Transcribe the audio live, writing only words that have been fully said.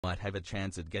might have a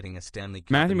chance at getting a Stanley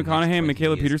Cup. Matthew McConaughey and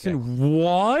Michaela Peterson.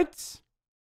 What?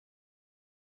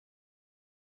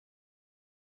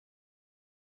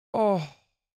 Oh.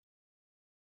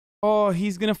 Oh,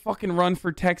 he's gonna fucking run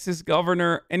for Texas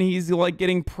governor, and he's like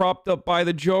getting propped up by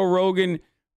the Joe Rogan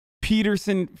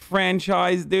Peterson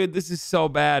franchise. Dude, this is so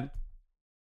bad.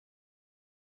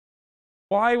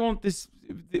 Why won't this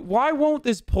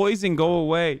poison go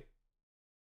away?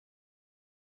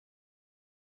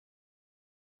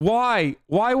 Why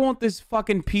won't this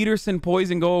fucking Peterson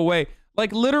poison go away?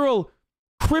 Like literal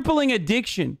crippling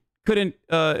addiction couldn't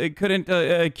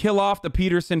kill off the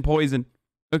Peterson poison.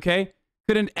 Okay?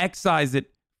 Couldn't excise it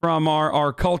from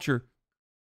our culture.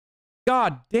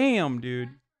 God damn, dude.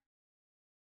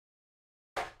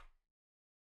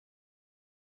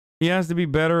 He has to be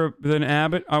better than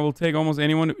Abbott. I will take almost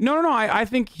anyone. No. I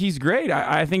think he's great.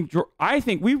 I think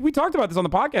we talked about this on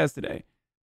the podcast today.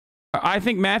 I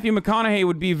think Matthew McConaughey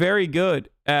would be very good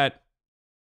at.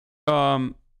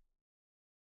 Matthew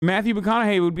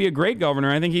McConaughey would be a great governor.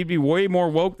 I think he'd be way more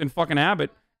woke than fucking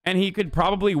Abbott, and he could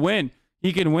probably win.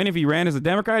 He could win if he ran as a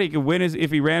Democrat. He could win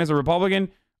if he ran as a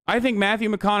Republican. I think Matthew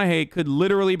McConaughey could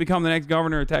literally become the next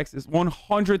governor of Texas,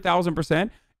 100,000%,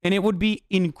 and it would be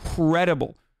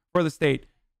incredible for the state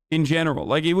in general.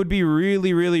 Like it would be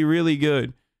really, really, really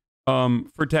good.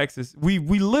 For Texas. We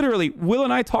literally, Will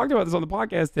and I talked about this on the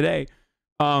podcast today.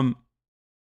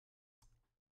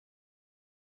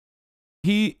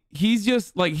 He's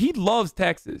just like, he loves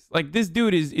Texas. Like this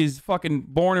dude is fucking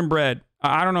born and bred.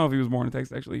 I don't know if he was born in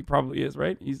Texas, actually. He probably is,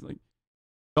 right? He's like,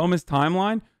 dumbest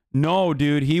timeline? No,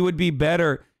 dude, he would be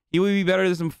better. He would be better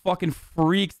than some fucking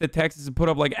freaks that Texas has put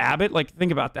up like Abbott. Like,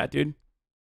 think about that, dude.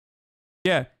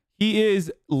 Yeah, he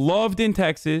is loved in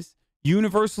Texas,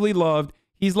 universally loved.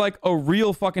 He's like a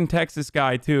real fucking Texas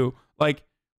guy too. Like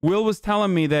Will was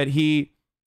telling me that he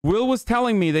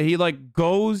like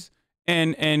goes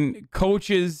and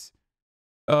coaches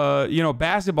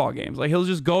basketball games. Like he'll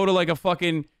just go to like a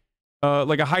fucking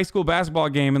like a high school basketball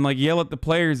game and like yell at the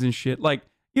players and shit. Like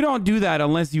you don't do that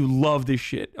unless you love this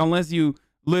shit. Unless you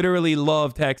literally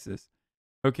love Texas.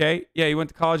 Okay? Yeah, he went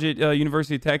to college at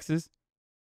University of Texas.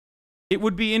 It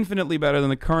would be infinitely better than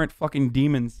the current fucking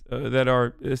demons that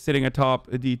are sitting atop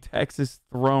the Texas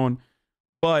throne.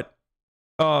 But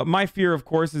my fear, of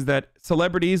course, is that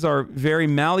celebrities are very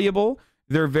malleable.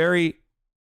 Celebrities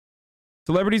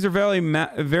are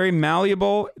very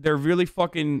malleable. They're really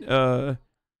fucking, they're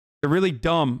really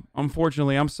dumb,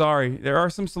 unfortunately. I'm sorry. There are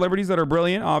some celebrities that are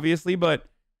brilliant, obviously, but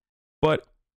a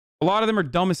lot of them are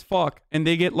dumb as fuck. And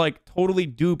they get like totally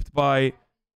duped by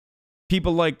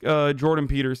people like Jordan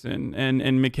Peterson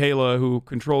and Michaela, who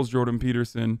controls Jordan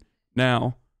Peterson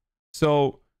now.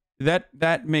 So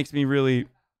that makes me really,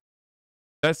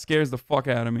 that scares the fuck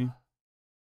out of me.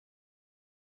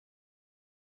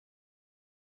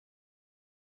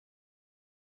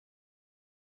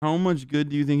 How much good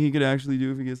do you think he could actually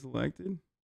do if he gets elected?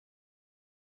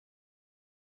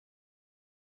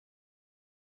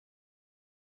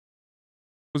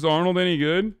 Was Arnold any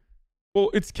good? Well,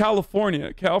 it's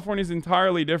California. California's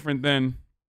entirely different than...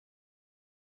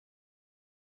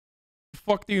 The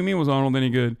fuck do you mean was Arnold any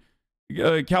good?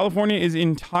 California is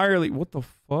entirely... What the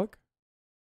fuck?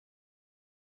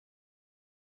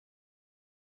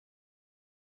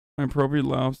 My appropriate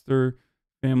lobster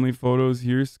family photos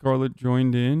here. Scarlett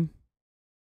joined in.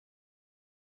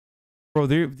 Bro,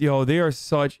 they are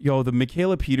such... the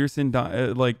Michaela Peterson...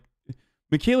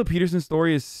 Michaela Peterson's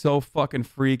story is so fucking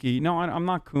freaky. No, I'm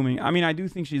not cooming. I mean, I do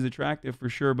think she's attractive for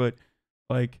sure, but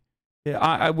like, yeah,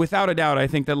 I without a doubt, I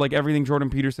think that like everything Jordan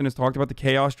Peterson has talked about, the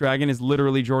Chaos Dragon is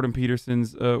literally Jordan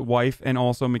Peterson's wife and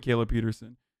also Michaela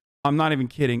Peterson. I'm not even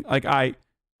kidding. Like, I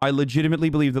legitimately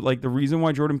believe that like the reason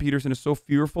why Jordan Peterson is so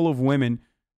fearful of women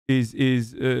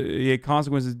is a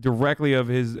consequences directly of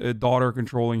his daughter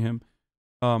controlling him.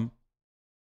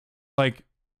 Like.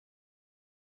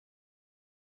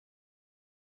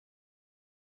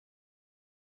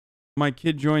 My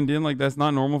kid joined in, like that's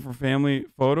not normal for family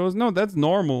photos. No, that's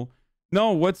normal.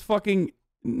 No, what's fucking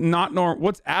not normal?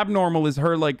 What's abnormal is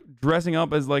her like dressing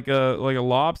up as like a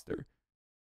lobster.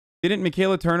 Didn't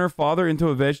Michaela turn her father into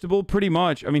a vegetable? Pretty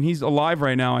much. I mean, he's alive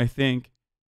right now, I think.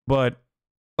 But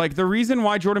like the reason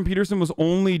why Jordan Peterson was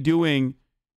doing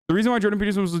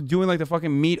like the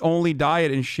fucking meat only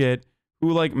diet and shit,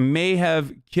 who like may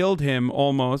have killed him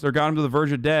almost or got him to the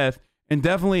verge of death, and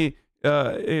definitely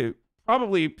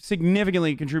probably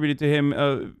significantly contributed to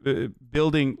him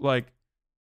building like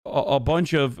a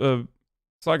bunch of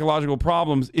psychological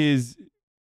problems, is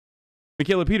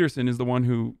Michaela Peterson is the one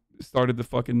who started the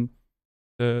fucking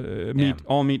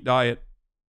all meat diet.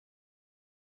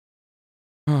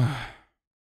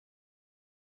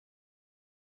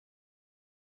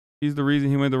 He's the reason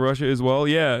he went to Russia as well.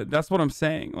 Yeah, that's what I'm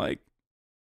saying. Like,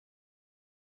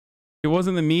 it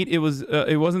wasn't the meat. It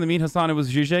wasn't the meat, Hasan. It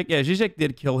was Zizek. Yeah, Zizek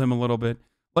did kill him a little bit.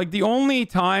 Like, the only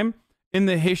time in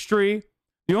the history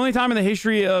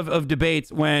of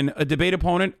debates when a debate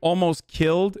opponent almost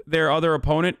killed their other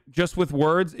opponent just with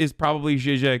words is probably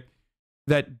Zizek.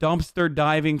 That dumpster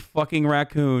diving fucking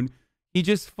raccoon. He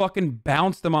just fucking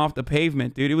bounced them off the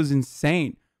pavement, dude. It was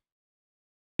insane.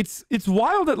 It's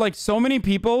wild that like so many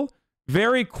people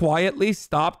very quietly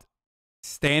stopped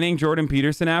standing Jordan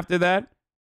Peterson after that.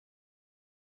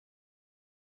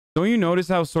 Don't you notice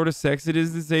how sort of sexist it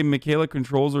is to say Michaela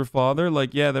controls her father?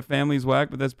 Like, yeah, the family's whack,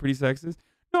 but that's pretty sexist.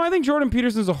 No, I think Jordan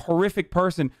Peterson's a horrific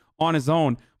person on his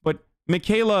own, but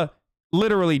Michaela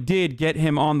literally did get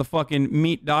him on the fucking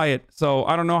meat diet. So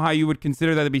I don't know how you would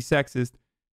consider that to be sexist.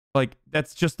 Like,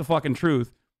 that's just the fucking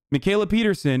truth. Michaela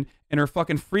Peterson and her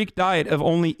fucking freak diet of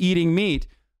only eating meat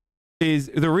is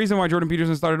the reason why Jordan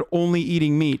Peterson started only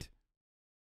eating meat.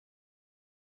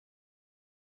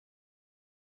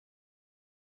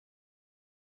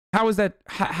 How is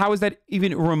that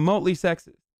even remotely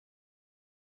sexist?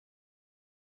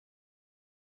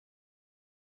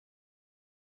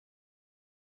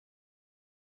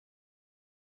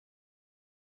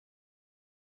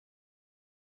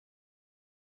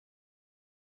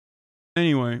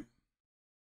 Anyway.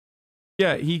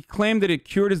 Yeah, he claimed that it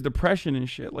cured his depression and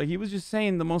shit. Like, he was just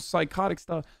saying the most psychotic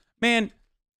stuff. Man,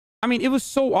 I mean, it was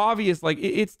so obvious. Like,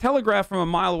 it's telegraphed from a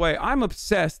mile away. I'm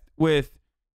obsessed with,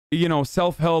 you know,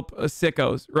 self-help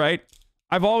sickos, right?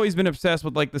 I've always been obsessed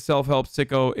with, like, the self-help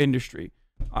sicko industry.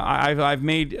 I've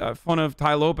made fun of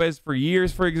Ty Lopez for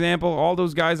years, for example. All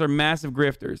those guys are massive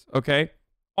grifters, okay?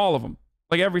 All of them.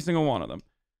 Like, every single one of them.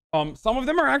 Some of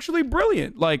them are actually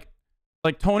brilliant. Like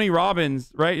Tony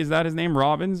Robbins, right? Is that his name?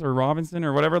 Robbins or Robinson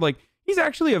or whatever? Like, he's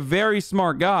actually a very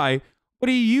smart guy, but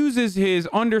he uses his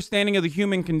understanding of the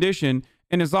human condition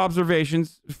and his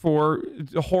observations for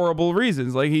horrible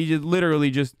reasons. Like, he just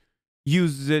literally just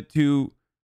uses it to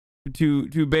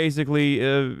basically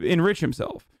enrich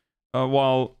himself,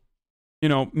 while, you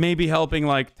know, maybe helping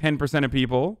like 10% of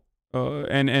people,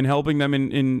 and helping them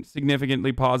in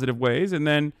significantly positive ways, and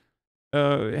then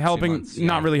helping, months, yeah.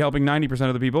 Not really helping 90%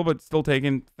 of the people, but still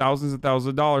taking thousands and thousands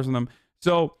of dollars from them.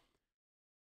 So,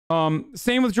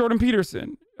 same with Jordan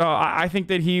Peterson. I think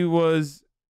that he was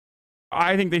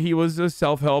a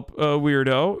self-help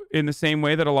weirdo in the same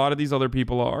way that a lot of these other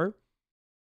people are.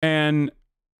 And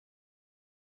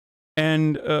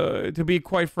to be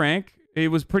quite frank, it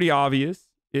was pretty obvious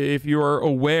if you are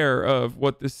aware of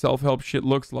what this self-help shit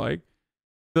looks like.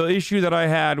 The issue that I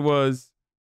had with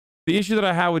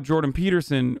Jordan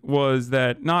Peterson was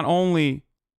that not only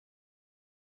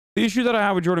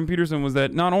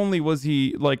was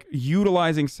he like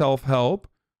utilizing self-help,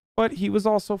 but he was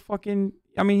also fucking,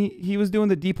 I mean, he was doing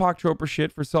the Deepak Chopra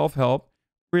shit for self-help,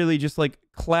 really just like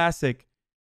classic,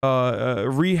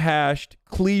 rehashed,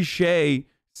 cliche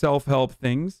self-help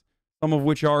things, some of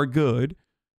which are good.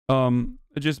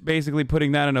 Just basically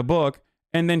putting that in a book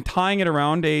and then tying it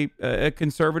around a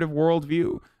conservative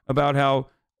worldview about how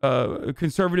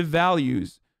conservative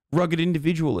values, rugged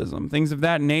individualism, things of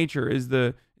that nature is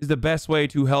the best way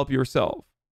to help yourself.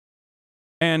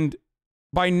 And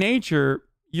by nature,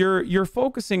 you're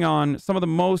focusing on some of the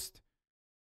most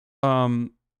word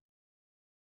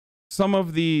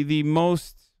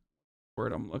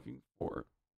I'm looking for.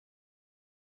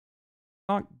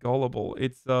 Not gullible,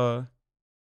 it's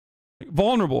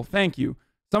vulnerable. Thank you.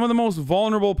 Some of the most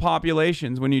vulnerable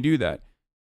populations when you do that.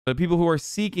 The people who are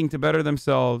seeking to better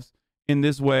themselves in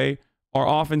this way are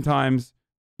oftentimes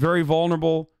very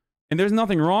vulnerable, and there's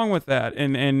nothing wrong with that.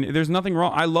 And there's nothing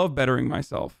wrong. I love bettering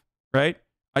myself, right?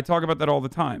 I talk about that all the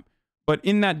time. But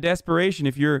in that desperation,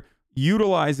 if you're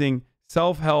utilizing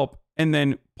self-help and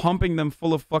then pumping them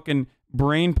full of fucking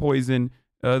brain poison,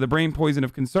 the brain poison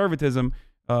of conservatism,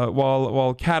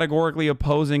 while categorically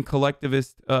opposing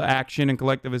collectivist action and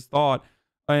collectivist thought,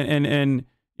 and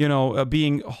you know,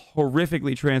 being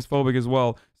horrifically transphobic as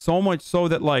well. So much so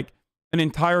that like an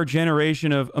entire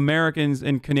generation of Americans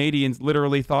and Canadians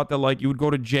literally thought that like you would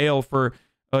go to jail for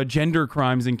gender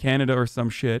crimes in Canada or some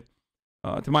shit.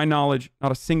 To my knowledge,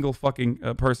 not a single fucking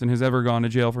person has ever gone to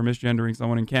jail for misgendering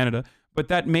someone in Canada. But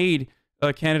that made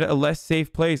Canada a less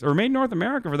safe place, or made North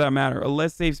America, for that matter, a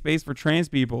less safe space for trans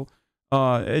people.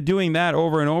 Doing that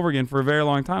over and over again for a very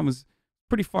long time was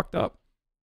pretty fucked up.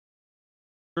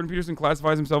 Jordan Peterson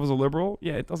classifies himself as a liberal.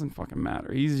 Yeah, it doesn't fucking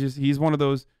matter. He's one of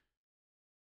those.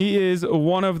 He is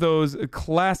one of those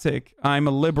classic, I'm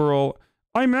a liberal.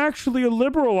 I'm actually a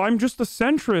liberal. I'm just a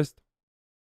centrist.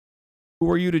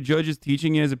 Who are you to judge his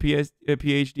teaching as a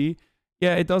PhD?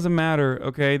 Yeah, it doesn't matter,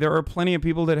 okay? There are plenty of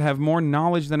people that have more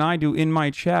knowledge than I do in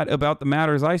my chat about the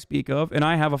matters I speak of, and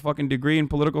I have a fucking degree in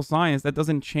political science. That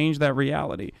doesn't change that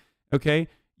reality, okay?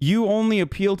 You only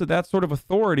appeal to that sort of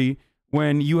authority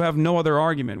when you have no other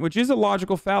argument, which is a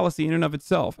logical fallacy in and of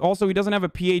itself. Also, he doesn't have a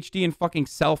PhD in fucking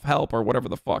self-help or whatever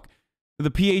the fuck.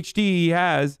 The PhD he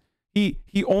has, he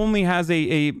only has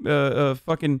a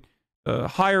fucking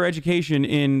higher education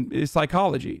in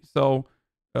psychology. So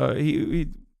he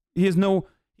has no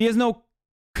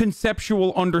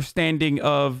conceptual understanding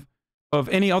of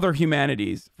any other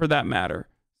humanities for that matter.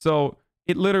 So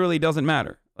it literally doesn't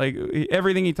matter. Like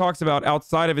everything he talks about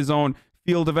outside of his own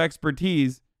field of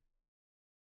expertise.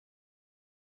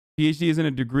 PhD isn't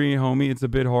a degree, homie. It's a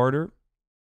bit harder.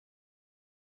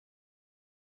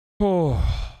 Oh.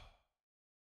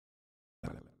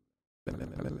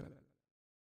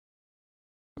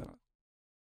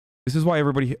 This is why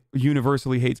everybody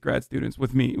universally hates grad students,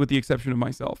 with me, with the exception of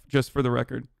myself, just for the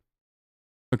record.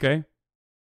 Okay?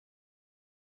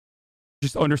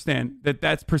 Just understand that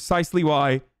that's precisely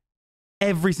why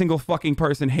every single fucking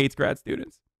person hates grad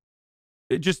students.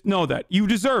 Just know that. You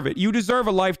deserve it. You deserve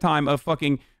a lifetime of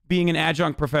fucking being an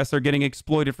adjunct professor getting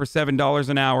exploited for $7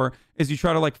 an hour as you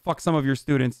try to like fuck some of your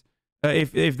students.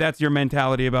 If that's your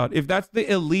mentality about, if that's the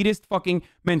elitist fucking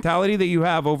mentality that you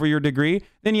have over your degree,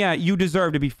 then yeah, you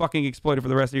deserve to be fucking exploited for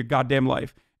the rest of your goddamn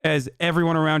life. As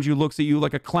everyone around you looks at you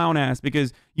like a clown ass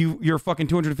because you're fucking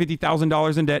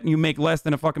 $250,000 in debt and you make less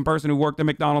than a fucking person who worked at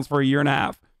McDonald's for a year and a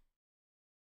half.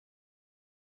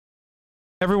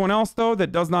 Everyone else though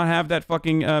that does not have that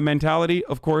fucking mentality,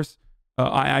 of course,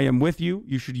 I am with you.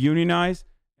 You should unionize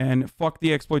and fuck the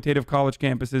exploitative college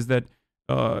campuses that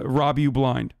rob you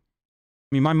blind.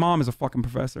 I mean, my mom is a fucking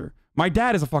professor. My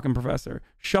dad is a fucking professor.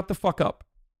 Shut the fuck up.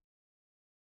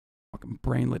 Fucking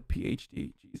brainlet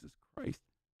PhD. Jesus Christ.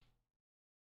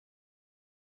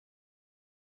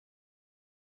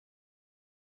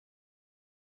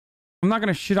 I'm not going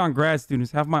to shit on grad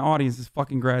students. Half my audience is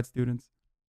fucking grad students.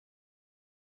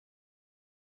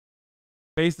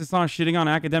 Base this on shitting on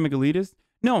academic elitists?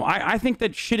 No, I think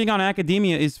that shitting on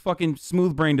academia is fucking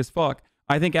smooth-brained as fuck.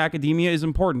 I think academia is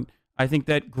important. I think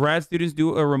that grad students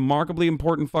do a remarkably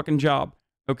important fucking job.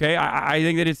 Okay? I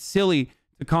think that it's silly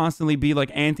to constantly be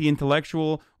like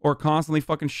anti-intellectual or constantly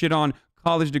fucking shit on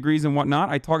college degrees and whatnot.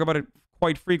 I talk about it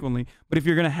quite frequently. But if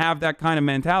you're going to have that kind of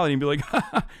mentality and be like,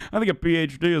 I think a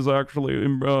PhD is actually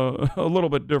a little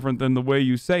bit different than the way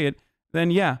you say it, then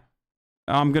yeah,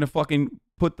 I'm going to fucking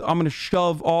I'm going to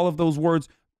shove all of those words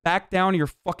back down your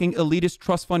fucking elitist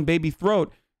trust fund baby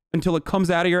throat until it comes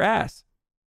out of your ass.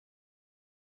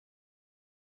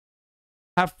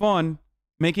 Have fun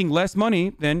making less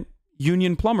money than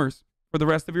union plumbers for the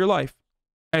rest of your life,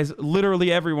 as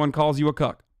literally everyone calls you a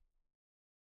cuck.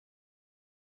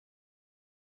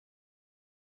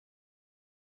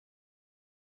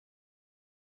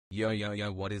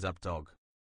 Yo, what is up, dog?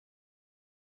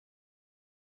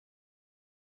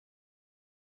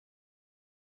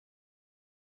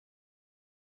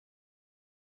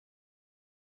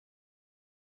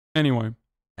 Anyway.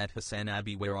 At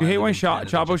HasanAbi, where you hate when Chapo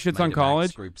shits on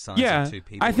college? Yeah,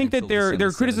 I think that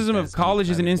their criticism of college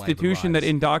as an institution that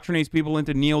indoctrinates people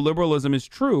into neoliberalism is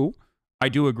true. I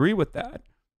do agree with that.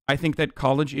 I think that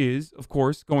college is, of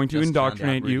course, going to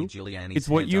indoctrinate you. It's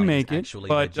what you make it.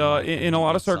 But in a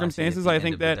lot of circumstances, I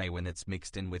think that when it's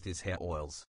mixed in with his hair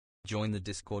oils. Join the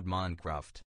Discord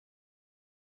Minecraft.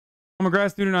 I'm a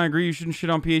grad student. I agree you shouldn't shit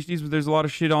on PhDs, but there's a lot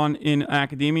of shit on in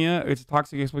academia. It's a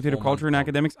toxic exploitative culture in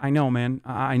academics. I know, man.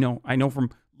 I know from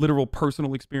literal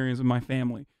personal experience with my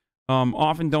family.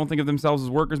 Often don't think of themselves as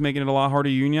workers, making it a lot harder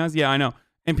to unionize. Yeah, I know.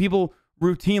 And people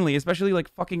routinely, especially like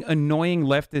fucking annoying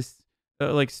leftists,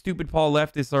 like stupid Paul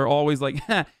leftists, are always like,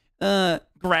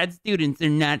 grad students are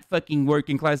not fucking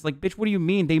working class. Like, bitch, what do you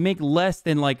mean? They make less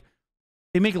than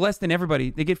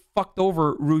everybody. They get fucked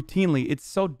over routinely. It's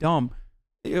so dumb.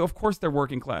 Of course they're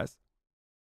working class.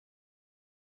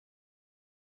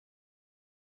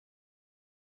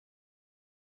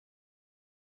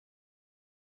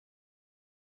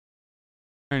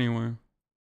 Anyway.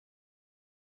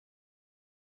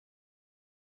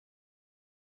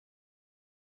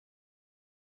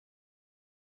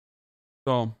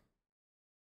 So.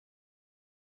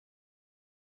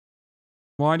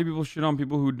 Why do people shit on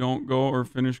people who don't go or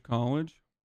finish college?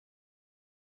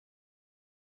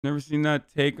 Never seen that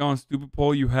take on stupid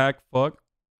poll, you hack fuck?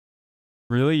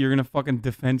 Really? You're gonna fucking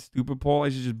defend stupid poll? I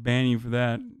should just ban you for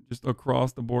that. Just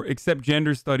across the board. Except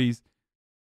gender studies.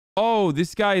 Oh,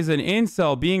 this guy is an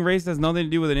incel. Being racist has nothing to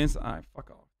do with an incel. Fuck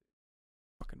off.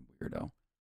 Fucking weirdo.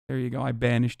 There you go. I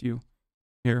banished you.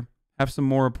 Here, have some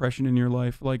more oppression in your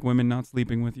life, like women not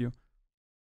sleeping with you.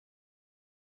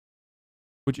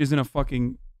 Which isn't a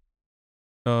fucking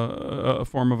a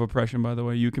form of oppression, by the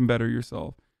way. You can better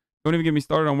yourself. Don't even get me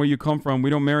started on where you come from. We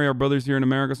don't marry our brothers here in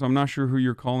America, so I'm not sure who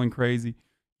you're calling crazy.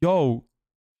 Yo,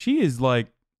 she is like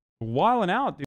wilding out, dude.